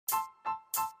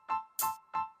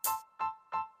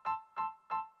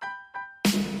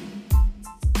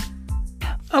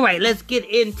All right, let's get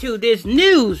into this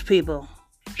news, people.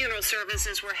 Funeral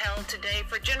services were held today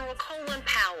for General Colin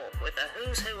Powell with a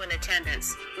who's who in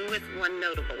attendance, with one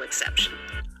notable exception.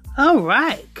 All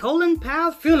right, Colin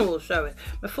Powell's funeral service.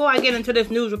 Before I get into this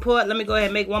news report, let me go ahead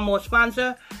and make one more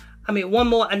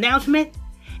announcement.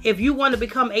 If you want to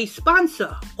become a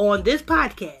sponsor on this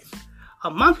podcast, a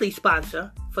monthly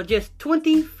sponsor for just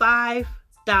 $25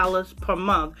 per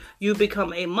month, you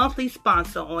become a monthly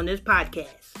sponsor on this podcast.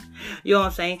 You know what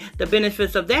I'm saying? The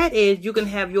benefits of that is you can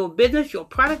have your business, your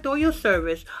product, or your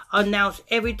service announced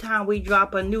every time we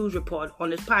drop a news report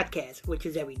on this podcast, which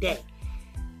is every day.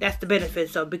 That's the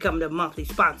benefits of becoming a monthly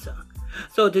sponsor.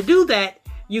 So to do that,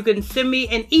 you can send me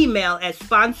an email at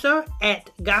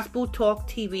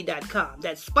sponsor@gospeltalktv.com.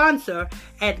 That's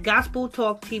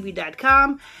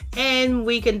sponsor@gospeltalktv.com, and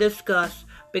we can discuss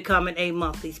becoming a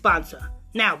monthly sponsor.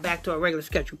 Now, back to our regular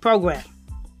scheduled program.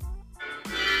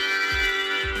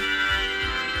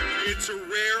 It's a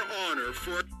rare honor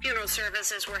for... Funeral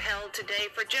services were held today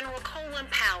for General Colin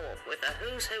Powell with a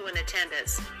who's who in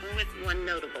attendance, with one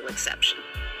notable exception.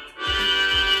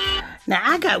 Now,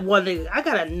 I got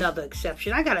another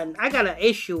exception. I got an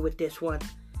issue with this one.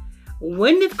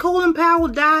 When did Colin Powell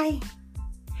die?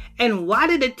 And why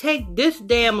did it take this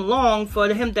damn long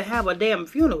for him to have a damn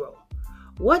funeral?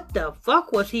 What the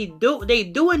fuck was they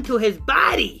doing to his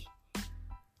body?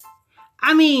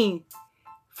 I mean,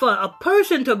 for a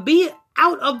person to be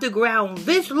out of the ground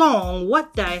this long,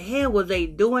 what the hell was they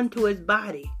doing to his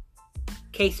body?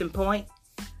 Case in point,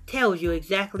 tells you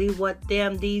exactly what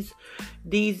these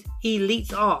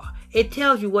elites are. It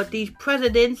tells you what these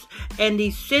presidents and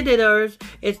these senators,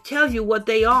 it tells you what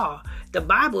they are. The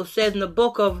Bible says in the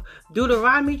book of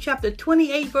Deuteronomy chapter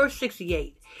 28 verse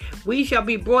 68, we shall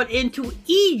be brought into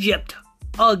Egypt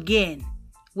again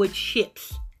with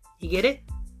ships. You get it?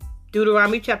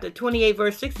 Deuteronomy chapter 28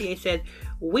 verse 68 says,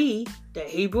 we, the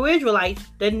Hebrew Israelites,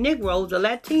 the Negroes, the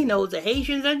Latinos, the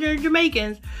Haitians, and the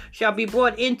Jamaicans, shall be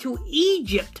brought into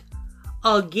Egypt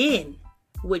again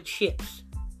with ships.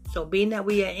 So being that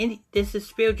we are in, this is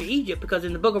spiritual Egypt, because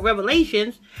in the book of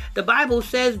Revelations, the Bible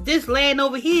says this land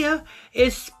over here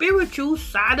is spiritual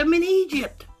Sodom and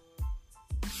Egypt.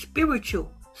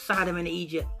 Spiritual Sodom and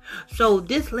Egypt. So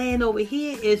this land over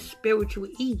here is spiritual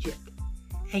Egypt.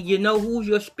 And you know who's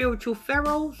your spiritual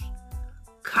pharaohs?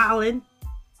 Colin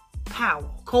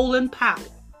Powell,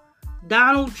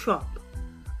 Donald Trump,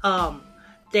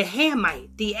 the Hamite,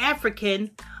 the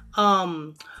African,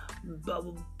 Barack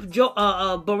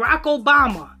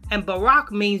Obama, and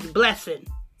Barack means blessing.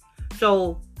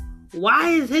 So why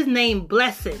is his name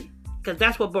blessing? Because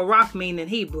that's what Barack means in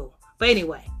Hebrew. But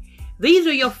anyway, these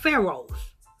are your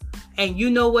pharaohs. And you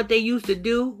know what they used to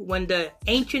do when the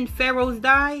ancient pharaohs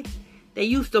died? They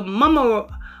used to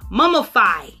mummify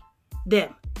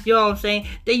them. You know what I'm saying?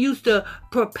 They used to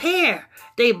prepare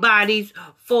their bodies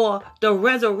for the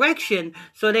resurrection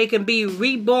so they can be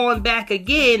reborn back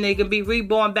again. They can be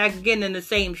reborn back again in the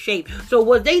same shape. So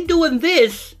was they doing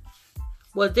this?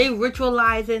 Was they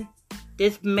ritualizing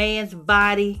this man's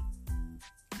body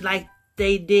like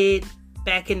they did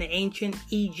back in the ancient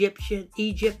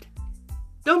Egypt?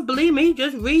 Don't believe me?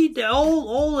 Just read the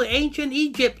old ancient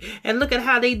Egypt and look at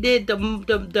how they did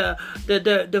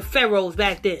the pharaohs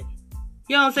back then.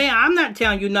 You know what I'm saying? I'm not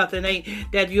telling you nothing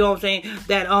that you know what I'm saying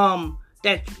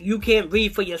that you can't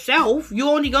read for yourself. You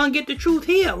only gonna get the truth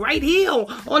here, right here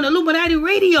on Illuminati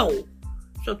Radio.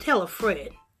 So tell a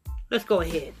friend. Let's go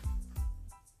ahead.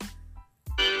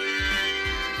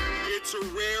 It's a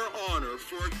rare honor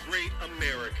for a great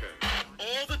America.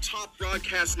 All the top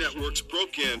broadcast networks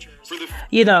broke in for the...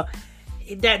 You know,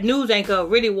 that news anchor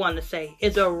really wanted to say,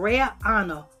 it's a rare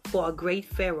honor for a great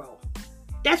pharaoh.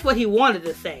 That's what he wanted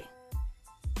to say.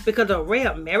 Because a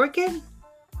rare American?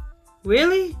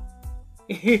 Really?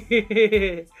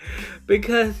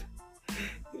 Because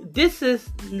this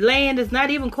land is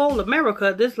not even called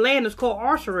America. This land is called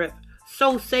Arsareth.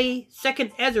 So say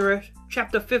 2nd Ezra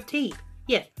chapter 15.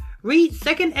 Yes, read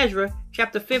 2nd Ezra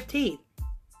chapter 15.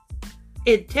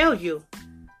 It tells you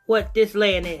what this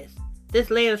land is. This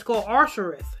land is called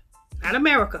Arsareth, not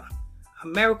America.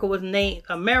 The name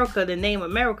America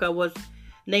was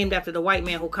named after the white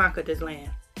man who conquered this land.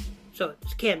 So it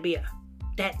can't be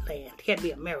that land. It can't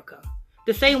be America.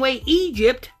 The same way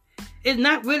Egypt is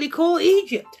not really called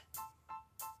Egypt.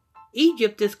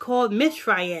 Egypt is called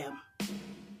Mizraim.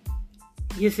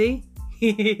 You see?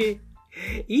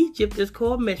 Egypt is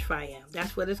called Mizraim.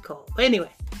 That's what it's called. But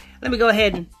anyway, let me go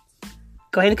ahead and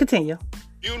continue.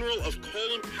 Funeral of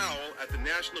Colin Powell at the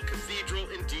National Cathedral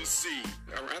in D.C.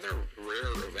 A rather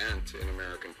rare event in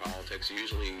American politics.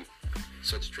 Usually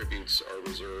such tributes are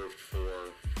reserved for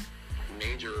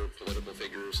major political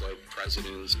figures like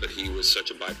presidents, but he was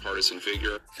such a bipartisan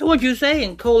figure. So what you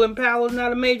saying? Colin Powell is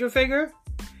not a major figure?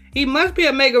 He must be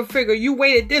a major figure. You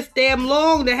waited this damn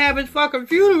long to have his fucking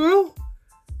funeral.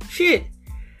 Shit.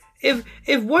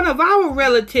 If one of our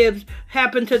relatives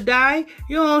happened to die,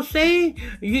 you know what I'm saying?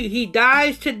 He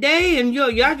dies today and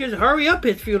y'all just hurry up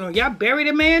his funeral. Y'all bury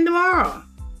the man tomorrow.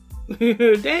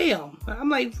 Damn. I'm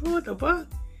like, what the fuck?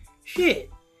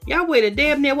 Shit. Y'all waited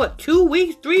damn near, 2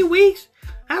 weeks, 3 weeks?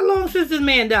 How long since this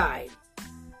man died?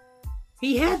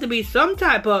 He had to be some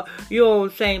type of, you know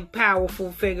what I'm saying,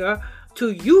 powerful figure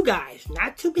to you guys,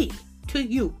 not to me, to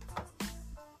you.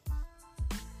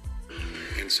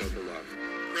 And so beloved.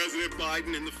 President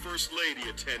Biden and the First Lady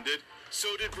attended. So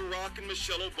did Barack and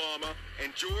Michelle Obama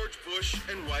and George Bush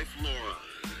and wife Laura.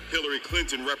 Hillary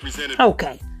Clinton represented...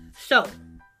 Okay, so,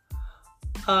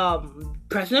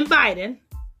 President Biden,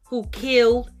 who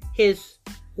killed his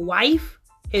wife,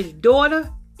 his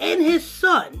daughter, and his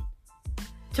son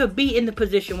to be in the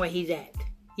position where he's at.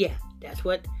 Yeah, that's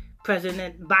what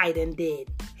President Biden did.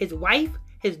 His wife,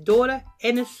 his daughter,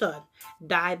 and his son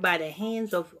died by the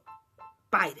hands of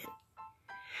Biden.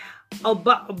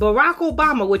 Barack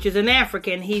Obama, which is an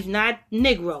African, he's not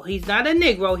Negro. He's not a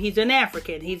Negro. He's an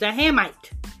African. He's a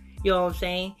Hamite. You know what I'm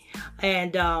saying?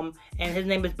 And his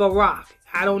name is Barack.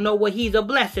 I don't know what he's a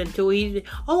blessing to.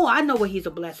 I know what he's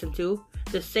a blessing to.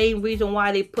 The same reason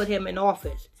why they put him in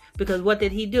office. Because what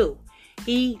did he do?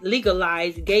 He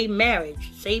legalized gay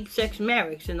marriage, same-sex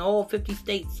marriage in all 50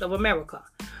 states of America.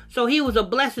 So he was a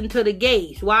blessing to the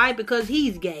gays. Why? Because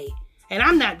he's gay. And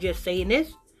I'm not just saying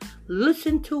this.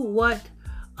 Listen to what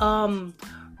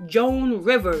Joan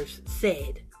Rivers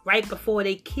said right before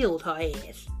they killed her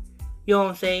ass. You know what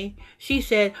I'm saying? She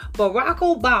said, Barack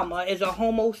Obama is a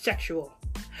homosexual.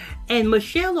 And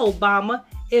Michelle Obama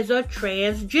is a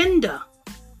transgender.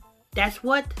 That's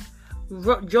what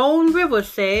Joan Rivers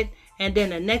said. And then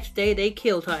the next day they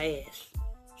killed her ass.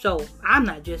 So I'm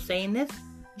not just saying this.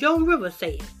 Joan Rivers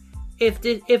said it.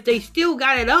 If they still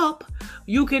got it up,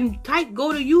 you can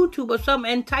go to YouTube or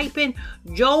something and type in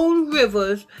Joan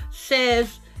Rivers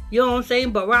says, you know what I'm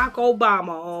saying, Barack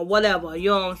Obama or whatever.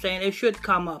 You know what I'm saying? It should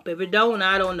come up. If it don't,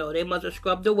 I don't know. They must have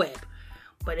scrubbed the web.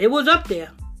 But it was up there.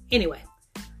 Anyway,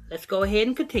 let's go ahead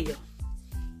and continue.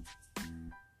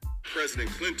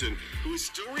 President Clinton, who is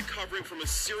still recovering from a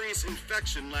serious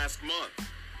infection last month.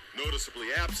 Noticeably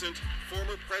absent,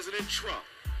 former President Trump,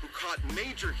 who caught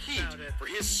major heat for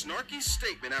his snarky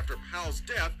statement after Powell's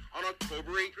death on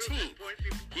October 18th.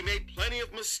 He made plenty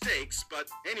of mistakes, but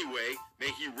anyway,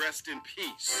 may he rest in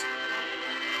peace.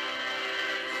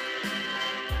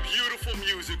 Beautiful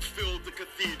music filled the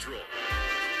cathedral.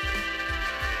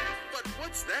 But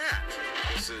what's that?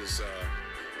 This is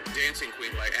Dancing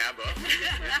Queen by Abba.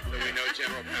 Then we know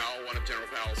General Powell, one of General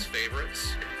Powell's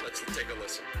favorites. Let's take a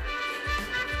listen.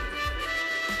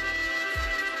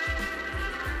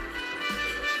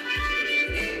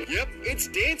 Yep, it's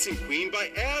Dancing Queen by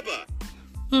Abba.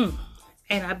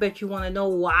 And I bet you want to know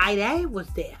why that was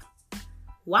there.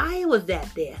 Why was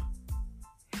that there?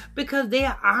 Because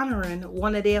they're honoring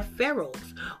one of their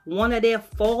pharaohs, one of their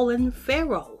fallen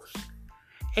pharaohs.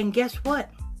 And guess what?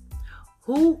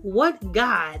 What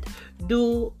god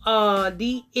do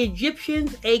the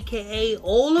Egyptians, aka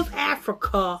all of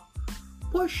Africa,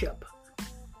 worship?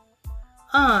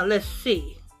 Let's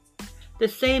see. The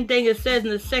same thing it says in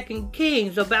the 2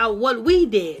 Kings about what we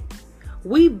did.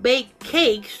 We baked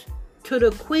cakes to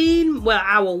the queen, well,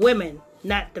 our women,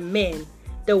 not the men.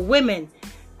 The women,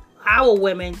 our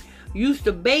women, used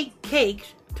to bake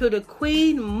cakes to the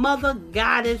queen mother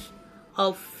goddess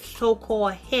of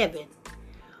so-called heaven.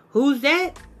 Who's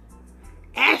that?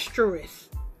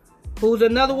 Asterisk. Who's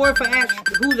another word for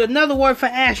asterisk? You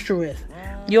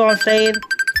know what I'm saying?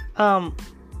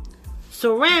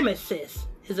 Ceramicist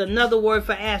is another word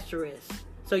for asterisk.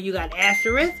 So you got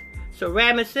asterisk,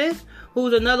 ceramicist.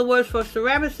 Who's another word for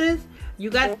ceramicist? You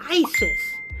got Isis.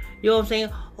 You know what I'm saying?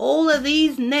 All of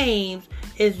these names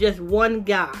is just one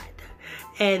god.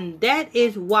 And that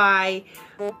is why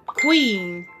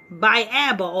Queen by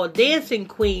Abba, or Dancing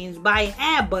Queens by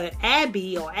Abba,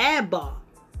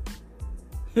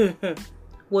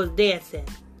 was dancing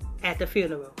at the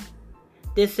funeral.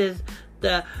 This is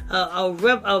a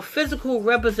physical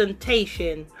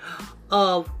representation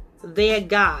of their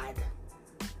God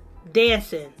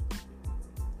dancing.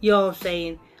 You know what I'm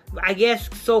saying? I guess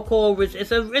so-called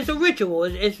it's a ritual.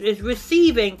 It's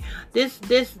receiving this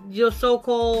your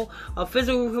so-called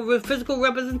physical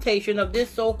representation of this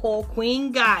so-called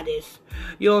queen goddess.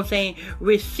 You know what I'm saying?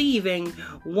 Receiving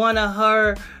one of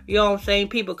her, you know what I'm saying,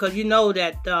 people, because you know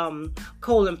that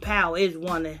Colin Powell is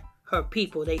one her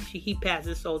people. He passed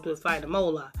his soul to the fire of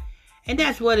Moloch. And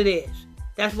that's what it is.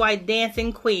 That's why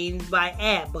Dancing Queens by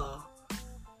Abba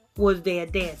was there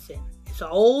dancing. It's an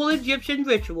old Egyptian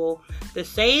ritual. The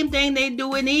same thing they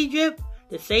do in Egypt.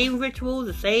 The same rituals,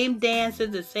 the same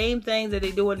dances, the same things that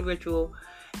they do in the ritual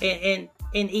in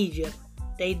Egypt.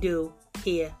 They do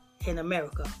here in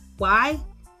America. Why?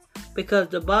 Because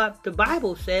the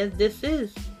Bible says this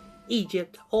is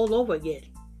Egypt all over again.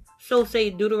 So say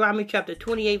Deuteronomy chapter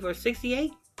 28 verse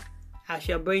 68. I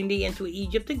shall bring thee into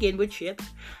Egypt again with ships.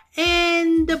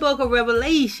 And the book of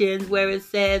Revelation where it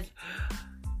says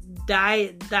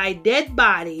thy dead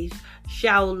bodies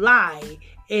shall lie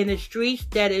in the streets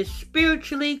that is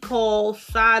spiritually called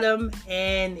Sodom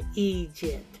and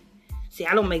Egypt. See,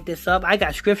 I don't make this up. I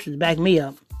got scriptures to back me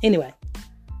up. Anyway.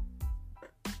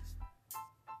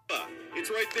 It's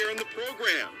right there in the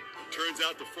program. Turns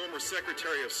out the former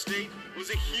Secretary of State was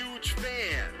a huge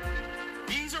fan.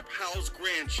 These are Powell's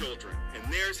grandchildren, and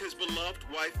there's his beloved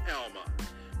wife, Alma.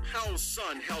 Powell's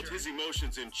son held his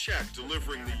emotions in check,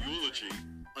 delivering the eulogy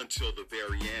until the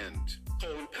very end.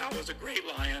 Colin Powell was a great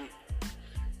lion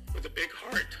with a big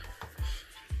heart.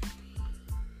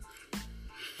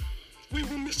 We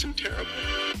will miss him terribly.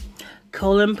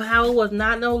 Colin Powell was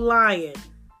not no lion.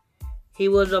 He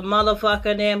was a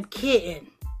motherfucking damn kitten.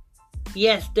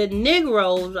 Yes, the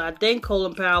Negroes, I think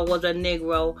Colin Powell was a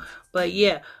Negro, but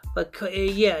he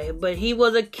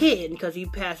was a kitten because he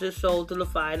passed his soul to the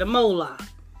fire of Moloch.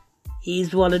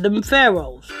 He's one of them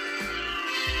pharaohs.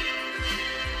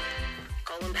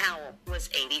 Colin Powell was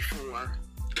 84.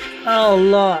 Oh,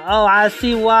 Lord. Oh, I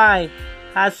see why.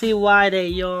 They,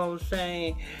 you know what I'm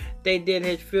saying, they did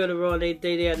his funeral.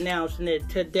 They're announcing it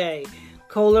today.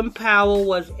 Colin Powell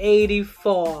was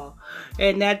 84.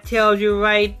 And that tells you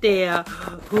right there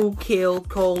who killed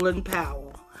Colin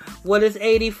Powell. What is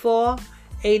 84?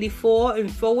 84 in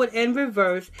forward and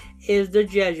reverse is the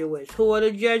Jesuits. Who are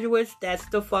the Jesuits? That's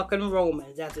the fucking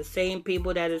Romans. That's the same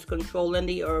people that is controlling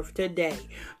the earth today.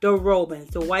 The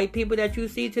Romans. The white people that you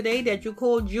see today that you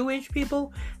call Jewish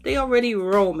people, they already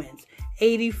Romans.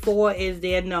 84 is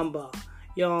their number.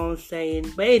 You know what I'm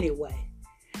saying? But anyway,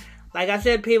 like I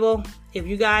said, people, if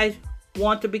you guys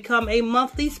want to become a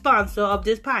monthly sponsor of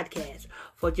this podcast,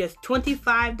 for just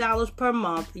 $25 per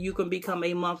month, you can become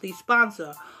a monthly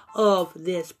sponsor of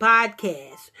this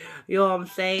podcast. You know what I'm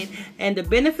saying? And the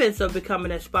benefits of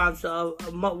becoming a sponsor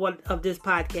of this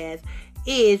podcast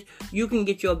is you can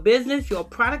get your business, your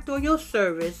product, or your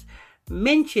service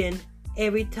mentioned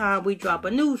every time we drop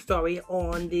a news story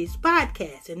on this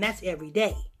podcast. And that's every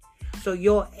day. So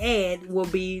your ad will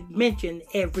be mentioned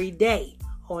every day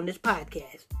on this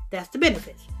podcast. That's the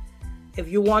benefits. If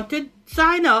you want to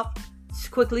sign up,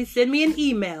 quickly send me an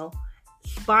email,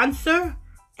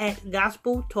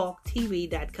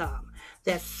 sponsor@gospeltalktv.com.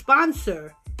 That's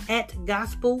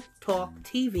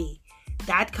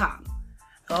sponsor@gospeltalktv.com.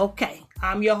 Okay,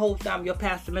 I'm your host, I'm your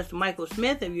pastor, Mr. Michael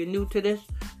Smith. If you're new to this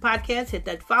podcast, hit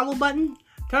that follow button,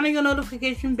 turn on your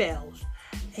notification bells.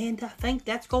 And I think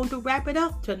that's going to wrap it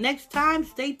up. Till next time,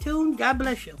 stay tuned. God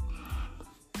bless you.